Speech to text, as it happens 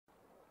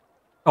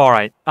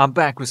Alright, I'm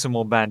back with some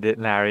more Bandit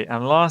Larry,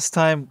 and last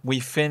time we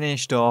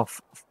finished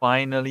off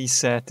finally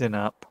setting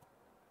up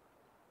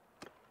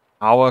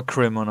our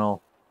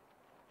criminal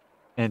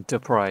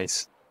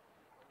enterprise.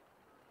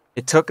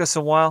 It took us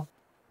a while,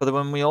 but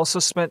when we also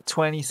spent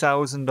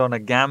 20,000 on a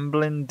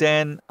gambling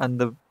den,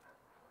 and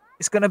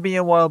it's gonna be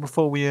a while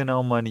before we earn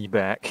our money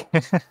back.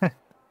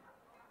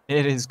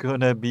 It is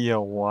gonna be a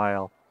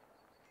while.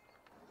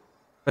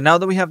 But now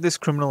that we have this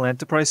criminal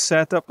enterprise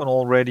set up and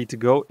all ready to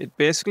go, it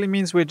basically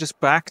means we're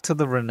just back to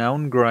the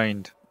renown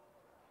grind.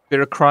 Bit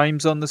of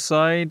crimes on the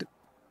side,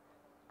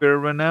 bit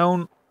of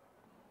renown.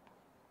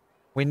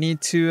 We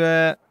need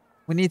to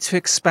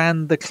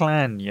expand the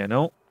clan, you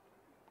know?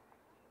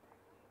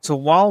 So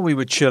while we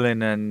were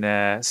chilling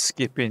and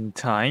skipping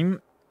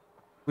time,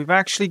 we've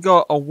actually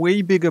got a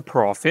way bigger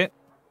profit.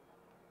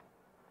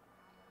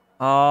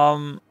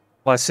 Well,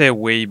 I say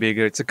way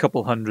bigger, it's a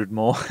couple hundred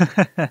more.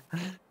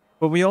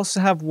 But we also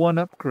have one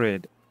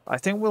upgrade. I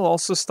think we'll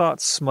also start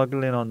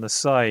smuggling on the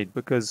side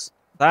because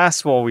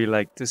that's what we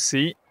like to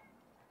see.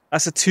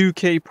 That's a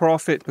 2k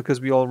profit because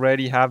we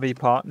already have a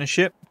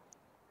partnership.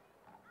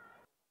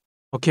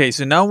 Okay,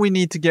 so now we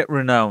need to get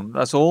renown.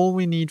 That's all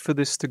we need for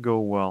this to go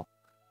well.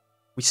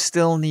 We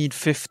still need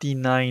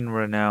 59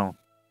 renown.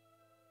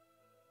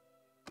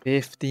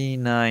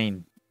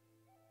 59.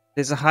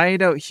 There's a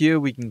hideout here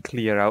we can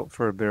clear out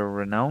for a bit of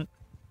renown.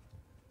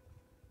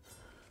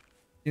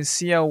 You can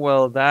see how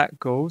well that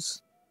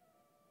goes.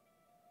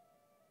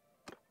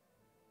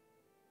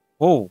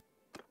 Oh,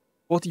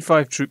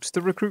 45 troops to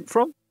recruit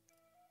from?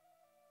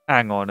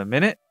 Hang on a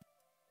minute.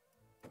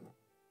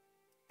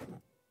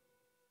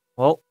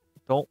 Well,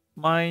 don't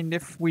mind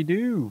if we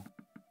do.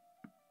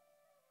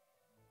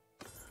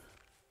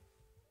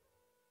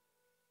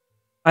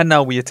 And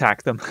now we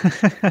attack them.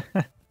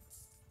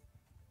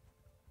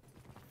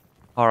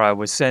 Alright,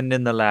 we're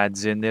sending the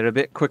lads in. They're a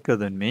bit quicker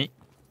than me.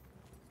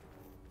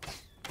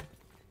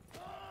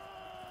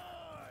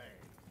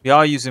 We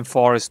are using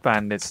forest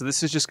bandits, so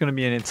this is just going to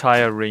be an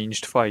entire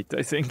ranged fight,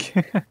 I think.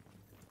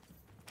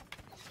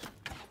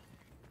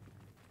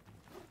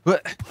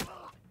 But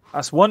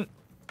that's one.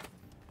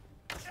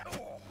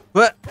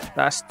 But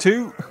that's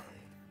two.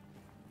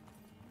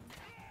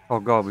 Oh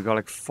god, we got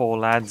like 4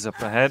 lads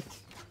up ahead.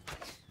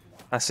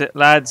 That's it,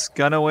 lads.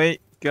 Gun away.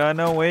 Gun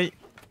away.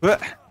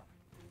 But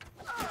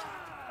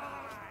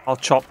I'll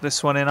chop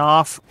this one in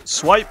half.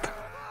 Swipe.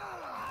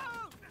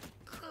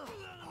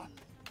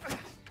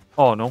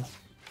 Oh no.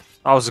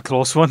 That was a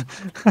close one.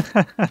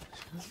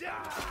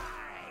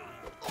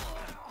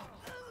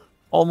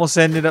 Almost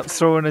ended up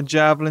throwing a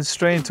javelin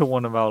straight into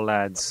one of our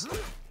lads.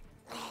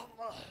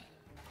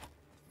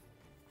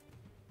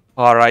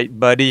 Alright,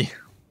 buddy.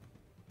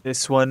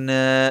 This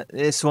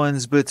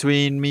one's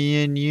between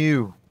me and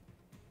you.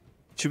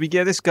 Should we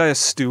get this guy a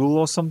stool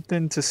or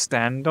something to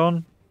stand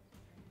on?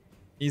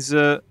 He's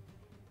a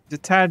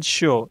tad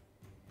short.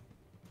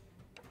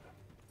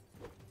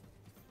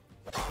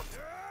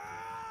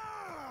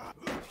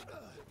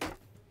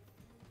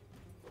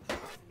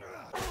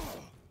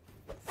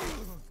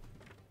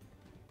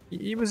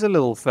 He was a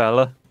little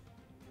fella.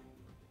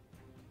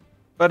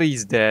 But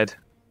he's dead.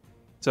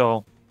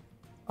 So,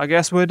 I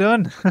guess we're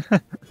done.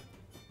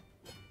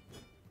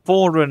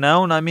 4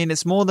 renown, I mean,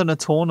 it's more than a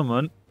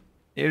tournament.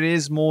 It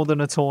is more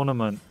than a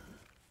tournament.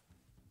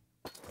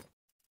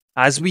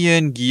 As we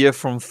earn gear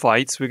from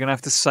fights, we're going to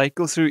have to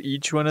cycle through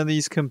each one of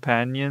these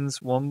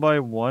companions one by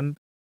one.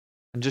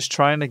 And just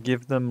trying to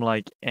give them,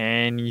 like,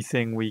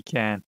 anything we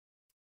can.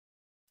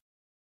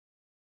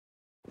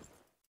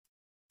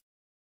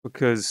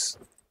 Because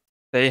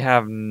they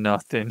have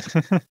nothing.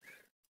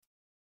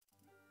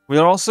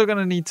 We're also going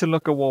to need to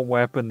look at what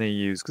weapon they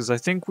use. Because I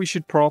think we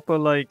should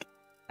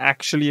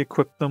actually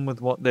equip them with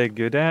what they're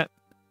good at.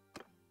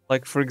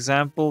 Like, for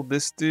example,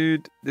 this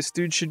dude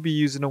should be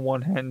using a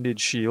one-handed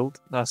shield.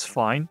 That's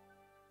fine.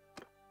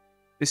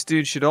 This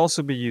dude should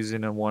also be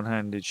using a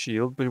one-handed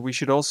shield, but we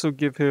should also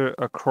give her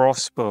a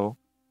crossbow.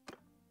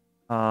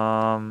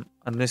 And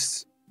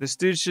this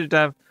dude should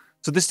have...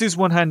 So this dude's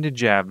one-handed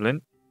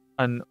javelin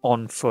and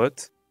on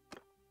foot.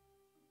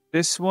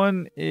 This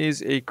one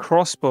is a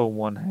crossbow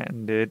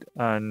one-handed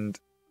and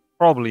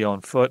probably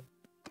on foot.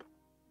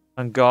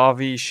 And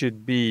Garvey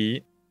should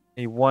be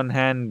a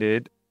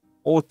one-handed,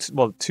 or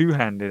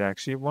two-handed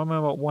actually. What am I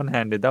about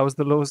one-handed? That was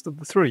the lowest of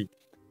the 3.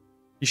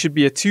 He should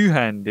be a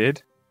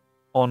two-handed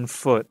on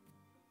foot.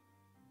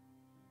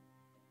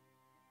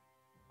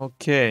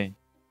 Okay.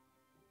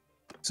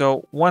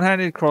 So,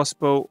 one-handed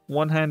crossbow,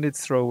 one-handed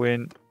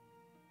throw-in,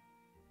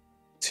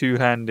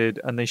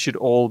 two-handed, and they should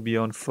all be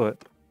on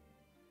foot.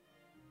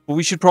 But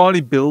we should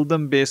probably build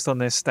them based on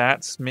their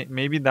stats.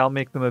 Maybe that'll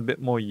make them a bit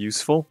more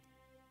useful.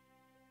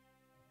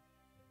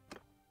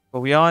 But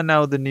we are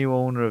now the new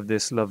owner of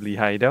this lovely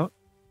hideout.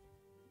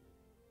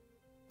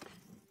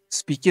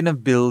 Speaking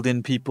of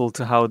building people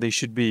to how they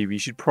should be, we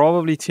should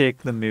probably take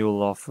the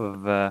mule off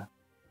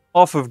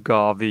of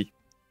Garvey.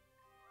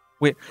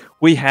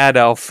 We had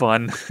our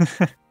fun.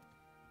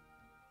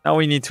 Now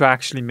we need to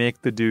actually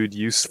make the dude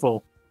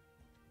useful.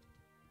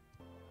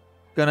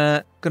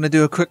 Gonna Gonna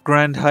do a quick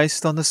grand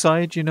heist on the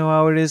side. You know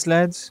how it is,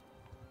 lads.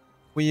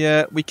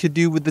 We could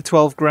do with the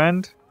 12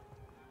 grand.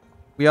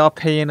 We are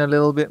paying a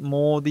little bit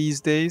more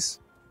these days.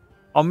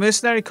 Our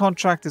mercenary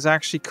contract is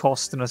actually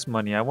costing us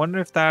money. I wonder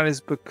if that is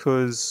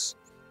because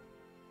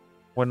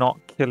we're not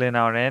killing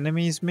our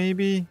enemies,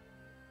 maybe?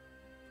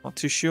 Not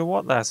too sure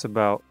what that's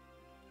about.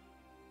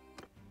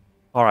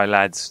 Alright,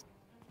 lads.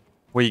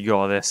 We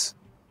got this.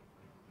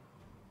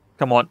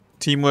 Come on.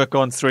 Teamwork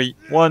on 3.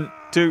 1,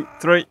 2,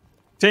 3.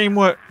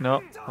 Teamwork.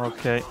 No.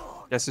 Okay.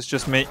 Guess it's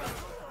just me.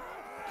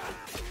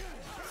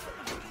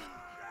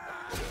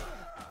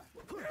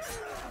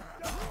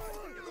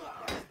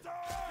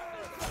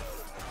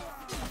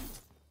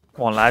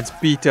 Come on, lads.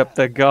 Beat up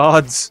the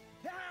guards.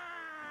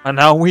 And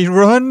now we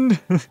run.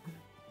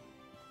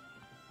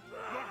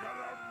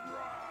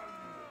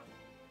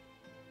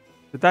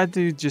 Did that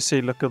dude just say,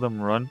 look at them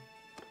run?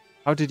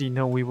 How did he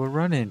know we were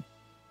running?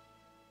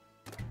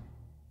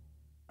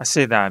 I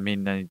say that, I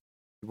mean, he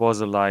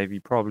was alive. He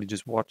probably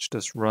just watched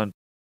us run.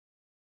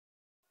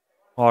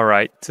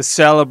 Alright, to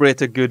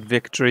celebrate a good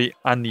victory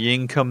and the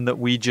income that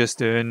we just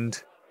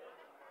earned,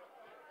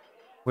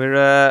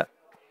 we're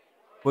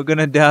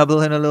gonna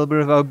dabble in a little bit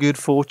of our good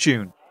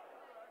fortune.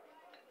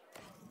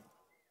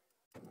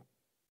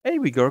 Hey,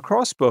 we got a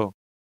crossbow.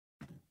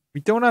 We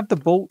don't have the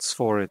bolts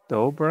for it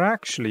though, but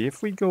actually,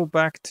 if we go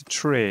back to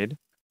trade,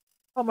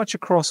 how much are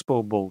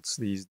crossbow bolts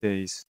these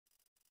days?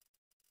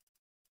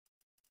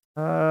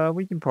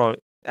 We can probably...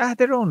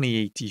 they're only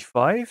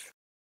 85.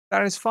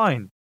 That is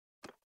fine.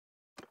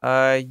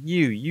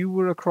 You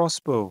were a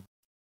crossbow.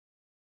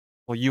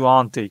 Well, you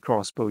aren't a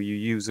crossbow, you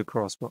use a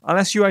crossbow.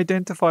 Unless you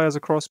identify as a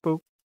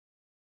crossbow,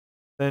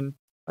 then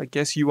I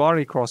guess you are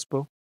a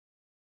crossbow.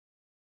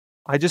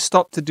 I just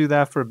stopped to do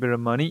that for a bit of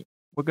money.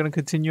 We're going to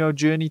continue our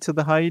journey to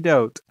the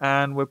hideout,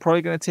 and we're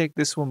probably going to take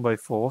this one by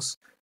force.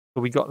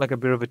 So we got like a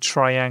bit of a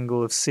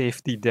triangle of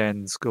safety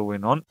dens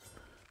going on.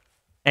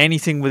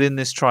 Anything within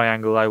this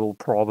triangle I will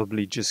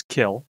probably just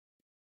kill.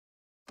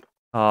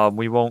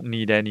 We won't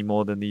need any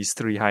more than these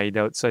 3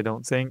 hideouts, I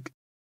don't think.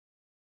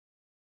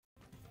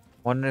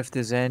 Wonder if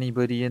there's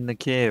anybody in the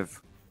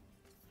cave.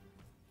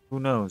 Who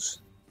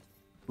knows?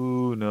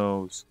 Who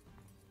knows?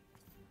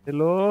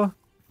 Hello?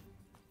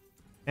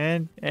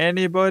 And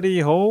anybody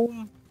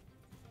home?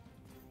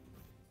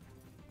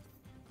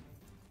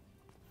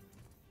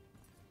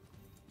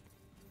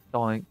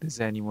 Don't think there's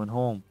anyone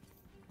home.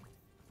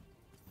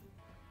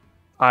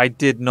 I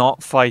did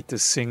not fight a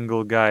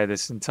single guy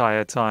this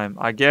entire time.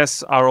 I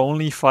guess our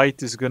only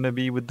fight is going to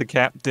be with the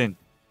captain.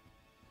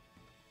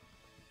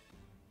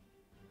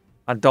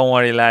 And don't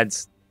worry,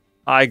 lads.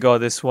 I got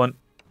this one.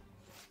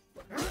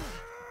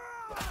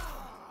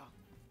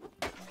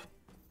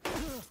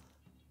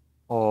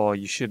 Oh,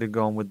 you should have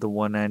gone with the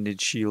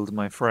one-handed shield,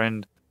 my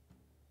friend.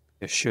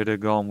 You should have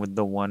gone with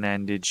the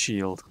one-handed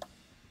shield.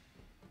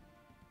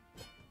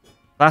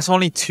 That's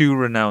only 2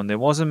 renown. There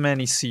wasn't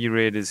many Sea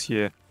Raiders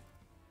here.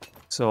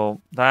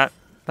 So that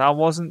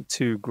wasn't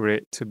too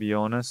great, to be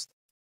honest.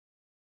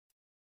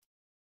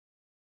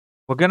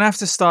 We're going to have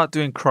to start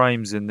doing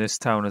crimes in this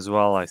town as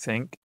well, I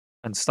think.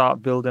 And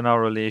start building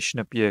our relation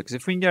up here. Because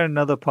if we can get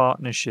another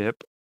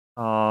partnership,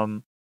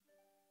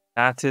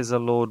 that is a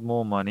load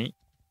more money.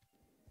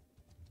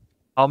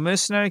 Our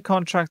mercenary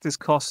contract is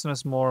costing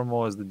us more and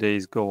more as the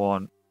days go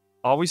on.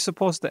 Are we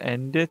supposed to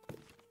end it?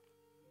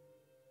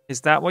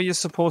 Is that what you're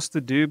supposed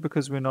to do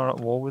because we're not at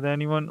war with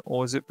anyone?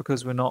 Or is it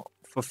because we're not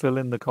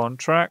fulfilling the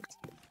contract?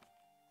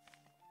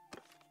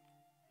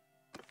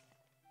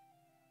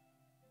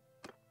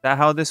 Is that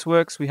how this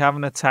works? We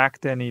haven't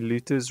attacked any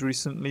looters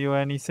recently or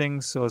anything,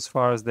 so as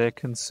far as they're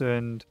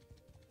concerned,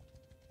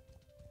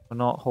 we're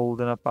not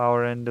holding up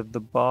our end of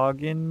the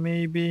bargain,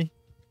 maybe?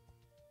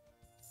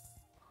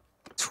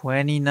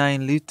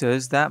 29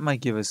 looters, that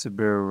might give us a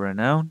bit of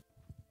renown.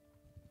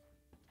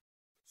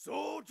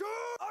 Soldier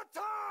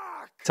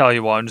attack! Tell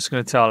you what, I'm just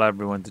going to tell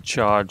everyone to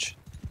charge.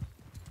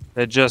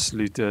 They're just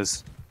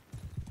looters.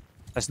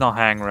 Let's not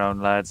hang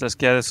around, lads. Let's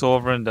get this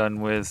over and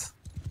done with.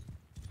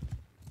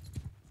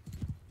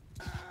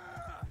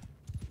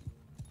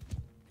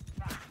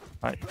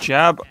 Right,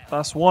 jab.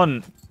 That's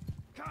 1.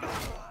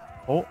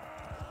 Oh.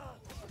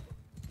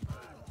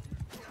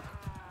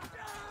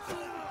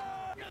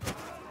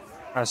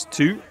 That's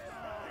 2.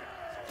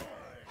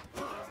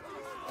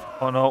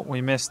 Oh no,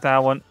 we missed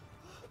that one.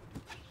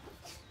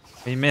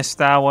 We missed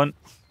that one.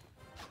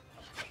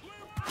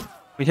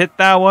 We hit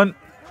that one.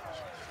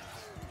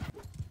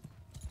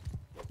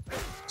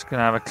 Just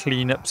gonna have a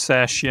clean-up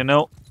sesh, you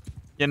know.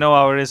 You know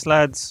how it is,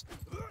 lads.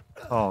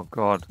 Oh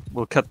god,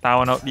 we'll cut that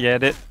one out the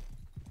edit.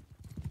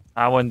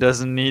 That one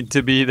doesn't need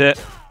to be there.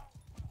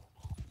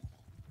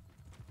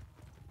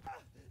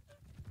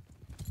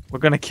 We're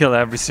gonna kill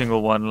every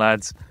single one,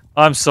 lads.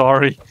 I'm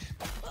sorry.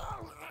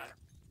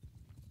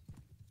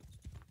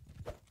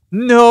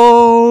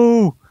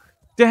 No!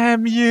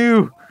 Damn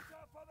you!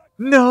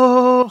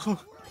 No!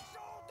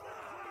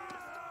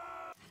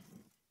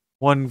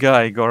 One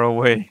guy got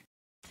away.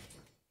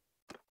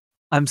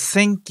 I'm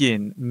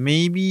thinking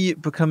maybe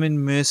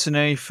becoming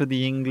mercenary for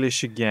the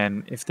English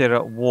again if they're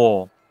at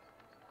war.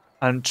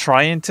 And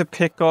trying to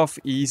pick off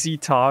easy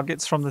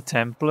targets from the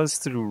Templars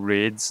through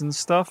raids and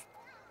stuff.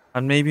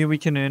 And maybe we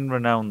can earn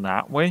renown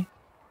that way.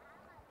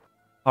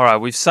 Alright,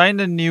 we've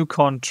signed a new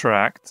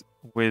contract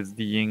with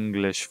the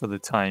English for the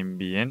time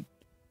being.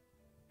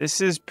 This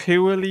is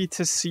purely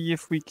to see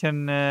if we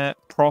can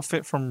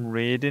profit from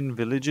raiding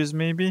villages,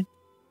 maybe?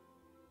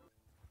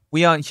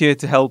 We aren't here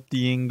to help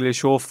the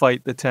English or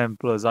fight the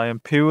Templars. I am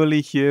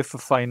purely here for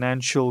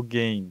financial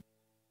gain.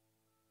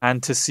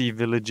 And to see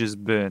villages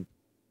burn.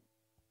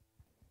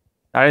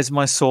 That is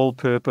my sole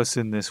purpose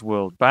in this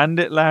world.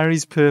 Bandit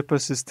Larry's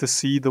purpose is to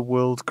see the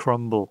world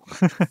crumble.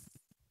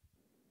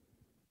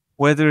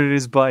 Whether it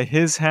is by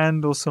his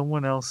hand or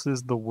someone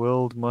else's, the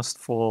world must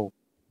fall.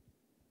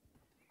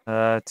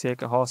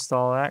 Take a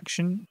hostile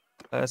action.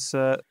 Let's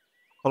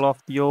pull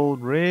off the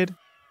old raid.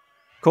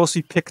 Of course,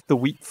 we picked the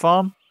wheat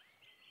farm.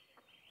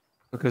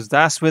 Because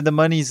that's where the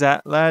money's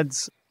at,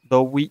 lads.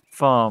 The wheat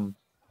farm.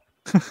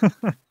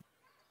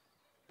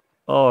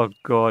 Oh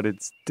god,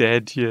 it's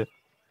dead here.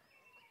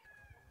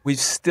 We've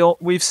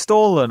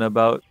stolen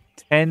about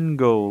 10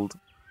 gold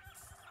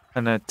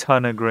and a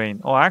ton of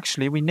grain. Oh,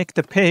 actually, we nicked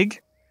a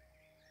pig.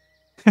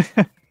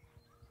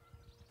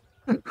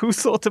 Who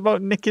thought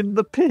about nicking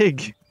the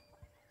pig?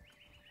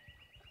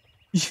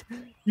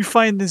 You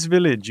find this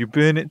village, you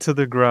burn it to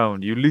the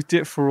ground, you loot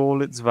it for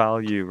all its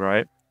value,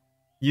 right?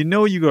 You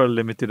know you got a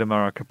limited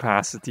amount of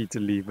capacity to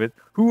leave it.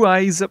 Who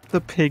eyes up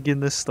the pig in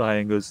the sty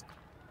and goes,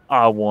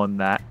 I want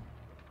that.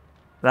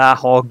 That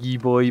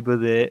hoggy boy over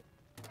there.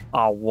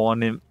 I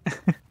want him.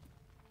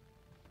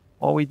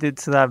 What we did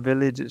to that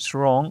village, it's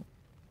wrong.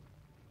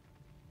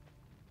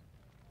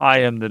 I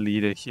am the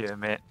leader here,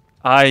 mate.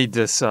 I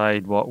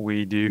decide what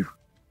we do.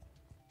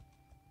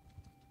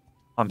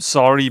 I'm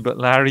sorry, but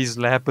Larry's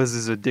Lepers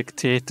is a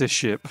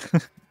dictatorship.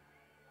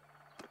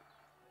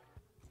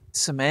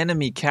 Some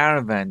enemy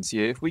caravans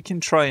here. If we can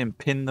try and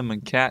pin them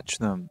and catch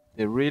them.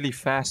 They're really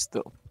fast,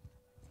 though.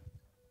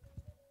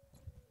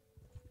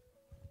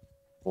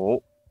 Oh.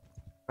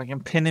 If I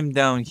can pin him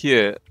down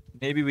here,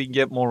 maybe we can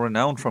get more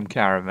renown from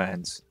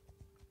caravans.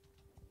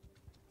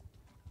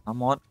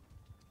 Come on.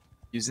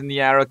 Using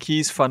the arrow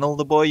keys, funnel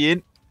the boy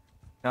in.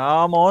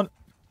 Come on.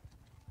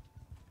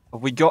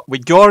 We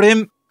got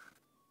him.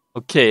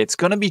 Okay, it's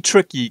gonna be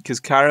tricky because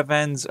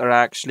caravans are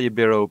actually a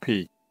bit OP.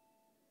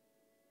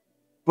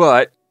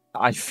 But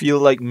I feel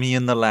like me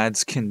and the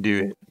lads can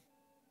do it.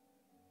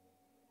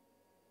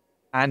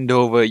 Hand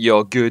over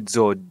your goods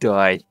or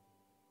die.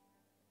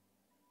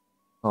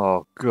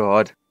 Oh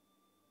god.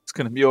 It's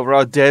gonna be over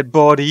our dead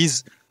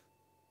bodies.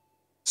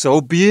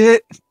 So be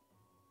it.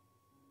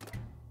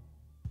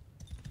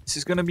 This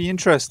is gonna be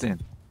interesting.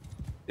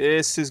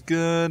 This is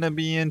gonna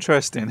be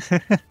interesting.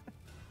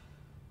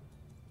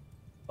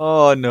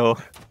 Oh no.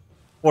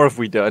 What have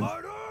we done?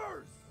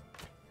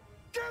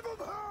 Give 'em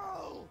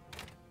hell!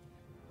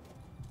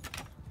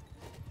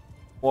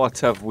 What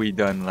have we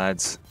done,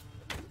 lads?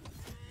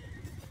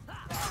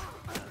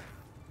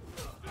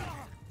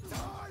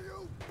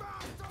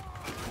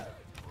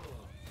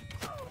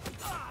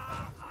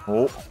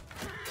 Oh.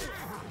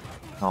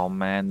 Oh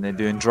man, they're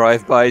doing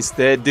drive-bys.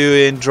 They're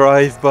doing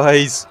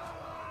drive-bys.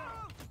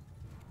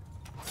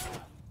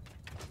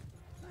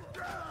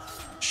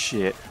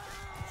 Shit.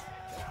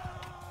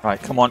 Right,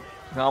 come on.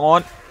 Come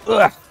on.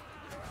 Ugh.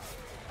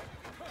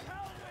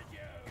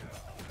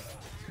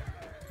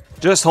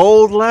 Just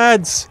hold,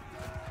 lads.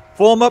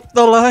 Form up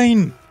the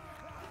line.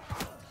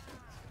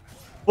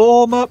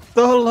 Form up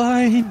the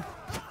line.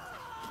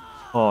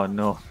 Oh,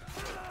 no.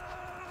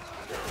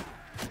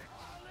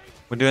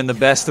 We're doing the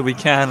best that we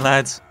can,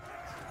 lads.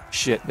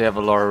 Shit, they have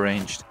a lot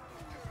arranged.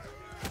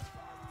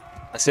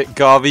 That's it,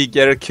 Garvey.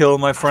 Get a kill,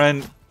 my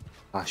friend.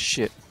 Ah,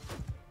 shit.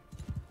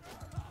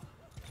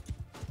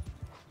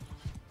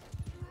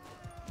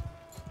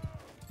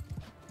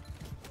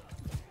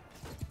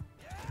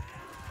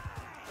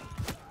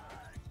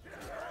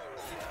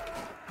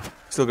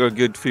 Still got a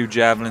good few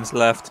javelins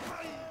left.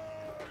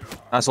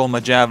 That's all my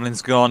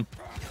javelins gone.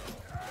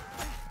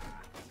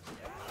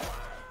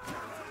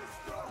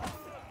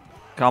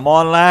 Come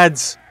on,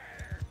 lads.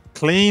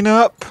 Clean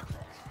up.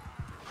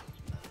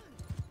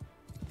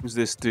 Who's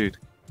this dude?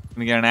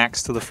 Gonna get an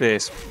axe to the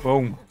face.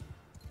 Boom.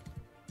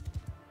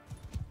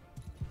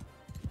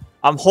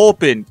 I'm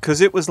hoping,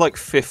 because it was like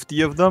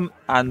 50 of them,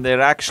 and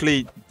they're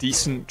actually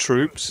decent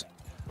troops,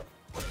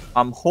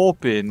 I'm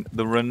hoping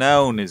the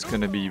renown is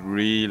going to be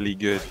really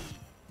good.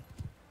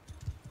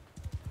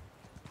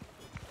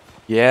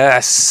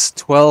 Yes,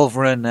 12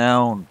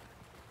 renown.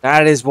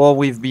 That is what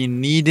we've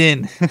been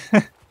needing.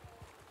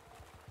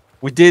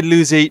 We did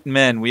lose 8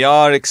 men. We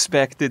are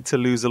expected to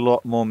lose a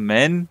lot more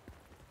men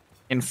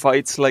in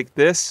fights like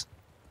this.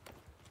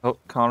 Oh,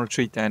 can't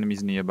retreat to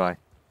enemies nearby.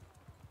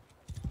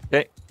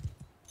 Okay.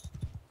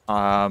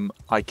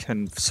 I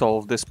can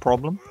solve this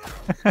problem.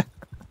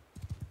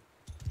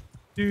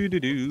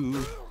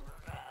 Doo-doo-doo.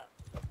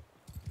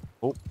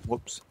 Oh,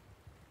 whoops.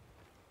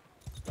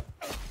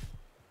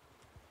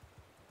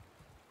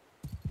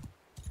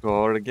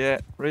 Gotta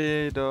get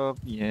rid of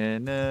the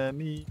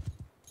enemy.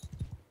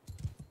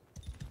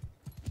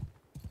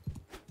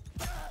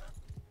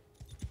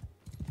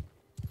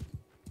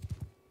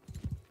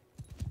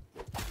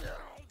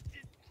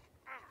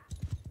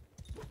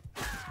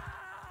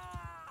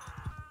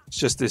 It's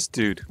just this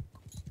dude.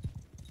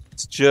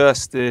 It's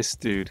just this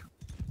dude.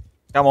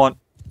 Come on.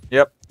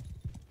 Yep.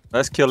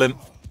 Let's kill him.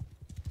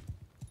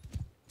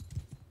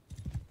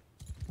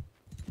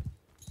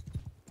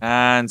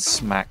 And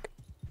smack.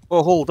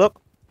 Oh, hold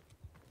up.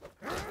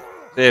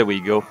 There we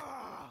go.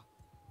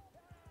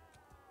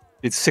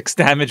 Did 6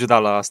 damage with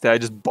that last hit. I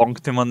just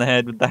bonked him on the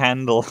head with the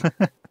handle.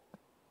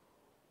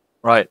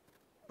 Right.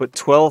 But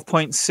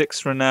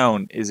 12.6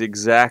 renown is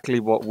exactly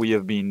what we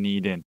have been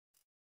needing.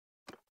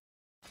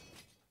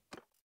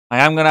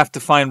 I am going to have to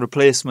find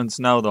replacements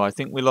now, though. I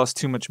think we lost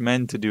too much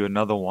men to do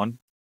another one.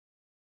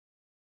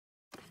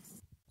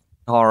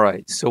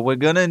 Alright, so we're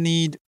going to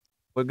need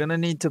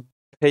to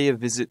pay a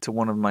visit to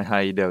one of my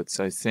hideouts,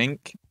 I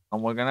think.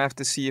 And we're going to have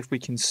to see if we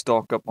can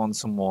stock up on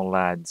some more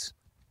lads.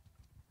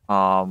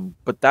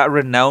 But that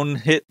renown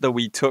hit that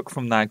we took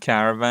from that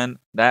caravan,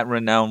 that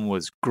renown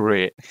was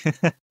great.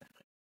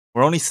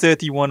 We're only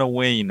 31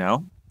 away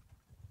now.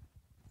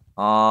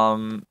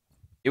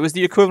 It was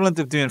the equivalent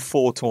of doing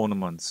 4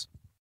 tournaments.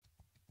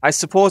 I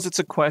suppose it's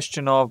a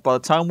question of, by the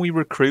time we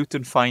recruit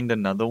and find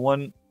another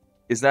one,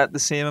 is that the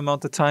same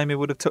amount of time it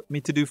would have took me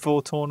to do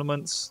 4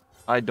 tournaments?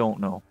 I don't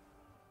know.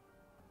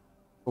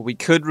 But we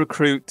could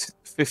recruit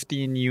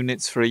 15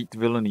 units for 8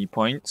 villainy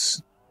points.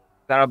 Is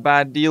that a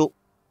bad deal?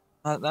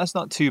 That's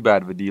not too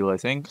bad of a deal, I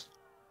think.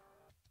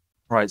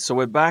 Right, so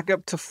we're back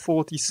up to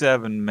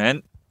 47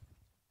 men.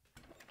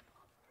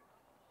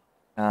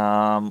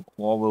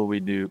 What will we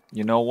do?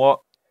 You know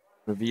what?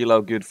 Reveal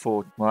our good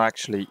fortune. Well,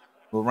 actually,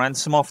 we'll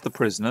ransom off the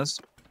prisoners.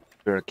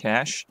 For a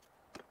cash.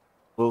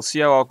 We'll see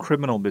how our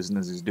criminal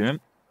business is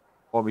doing.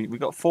 Well, we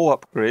got 4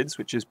 upgrades,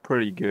 which is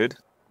pretty good.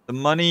 The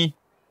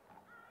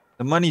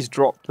money's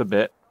dropped a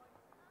bit.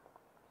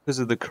 Because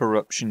of the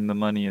corruption, the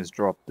money has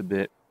dropped a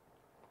bit.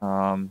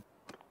 We'll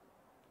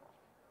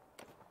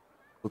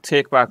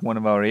take back one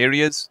of our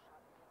areas.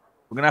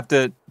 We're going to have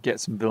to get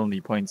some villainy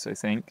points, I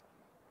think.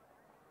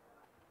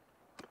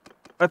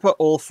 I put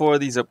all 4 of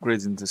these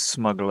upgrades into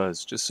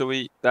smugglers, just so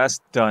that's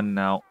done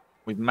now.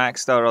 We've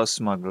maxed out our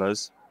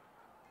smugglers.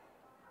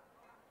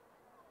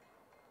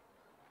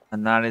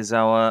 And that is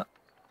our...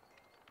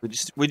 We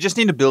just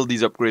need to build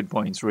these upgrade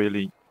points,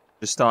 really.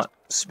 Just start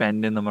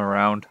spending them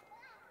around.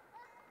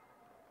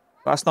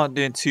 That's not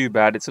doing too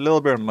bad. It's a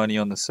little bit of money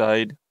on the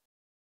side.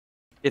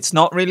 It's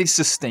not really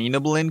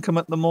sustainable income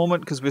at the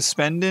moment, because we're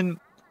spending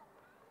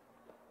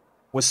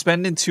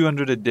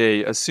 200 a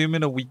day,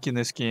 assuming a week in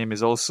this game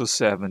is also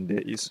 7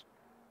 days.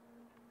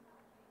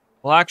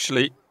 Well,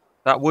 actually,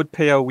 that would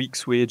pay our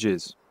week's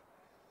wages.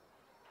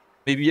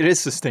 Maybe it is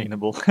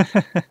sustainable.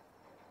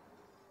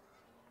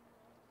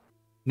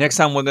 Next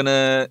time we're going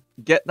to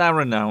get that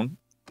renown.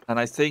 And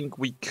I think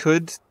we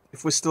could,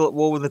 if we're still at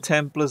war with the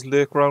Templars,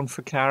 lurk around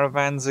for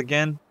caravans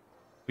again.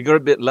 We got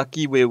a bit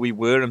lucky where we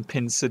were and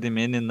pincered him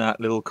in that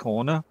little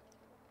corner.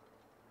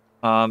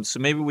 So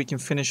maybe we can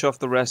finish off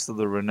the rest of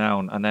the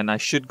renown. And then I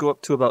should go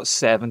up to about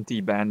 70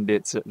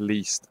 bandits at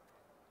least.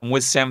 And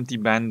with 70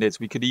 bandits,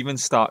 we could even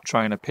start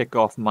trying to pick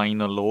off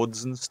minor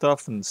lords and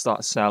stuff and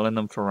start selling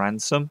them for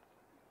ransom.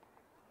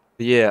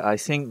 But yeah, I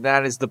think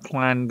that is the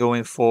plan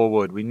going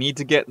forward. We need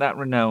to get that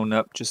renown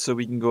up just so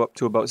we can go up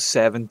to about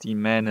 70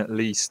 men at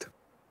least.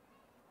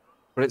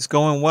 But it's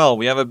going well.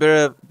 We have a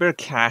bit of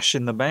cash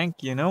in the bank,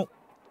 you know.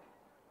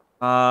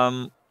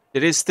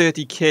 It is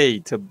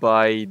 30k to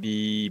buy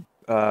the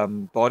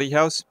body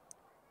house.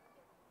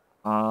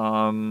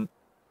 I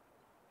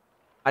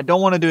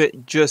don't want to do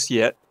it just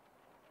yet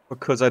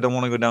because I don't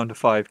want to go down to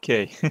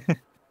 5k. But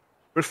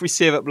if we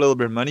save up a little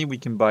bit of money, we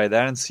can buy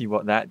that and see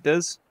what that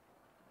does.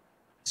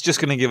 It's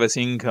just going to give us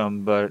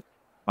income, but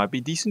might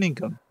be decent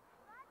income.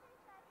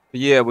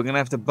 But yeah, we're going to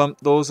have to bump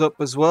those up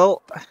as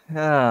well.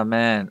 Ah,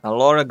 man. A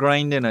lot of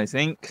grinding, I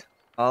think.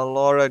 A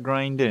lot of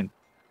grinding.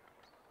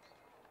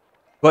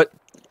 But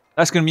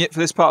that's going to be it for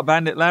this part of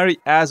Bandit Larry.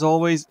 As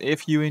always,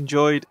 if you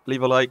enjoyed,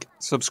 leave a like,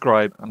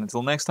 subscribe. And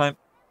until next time,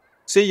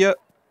 see ya.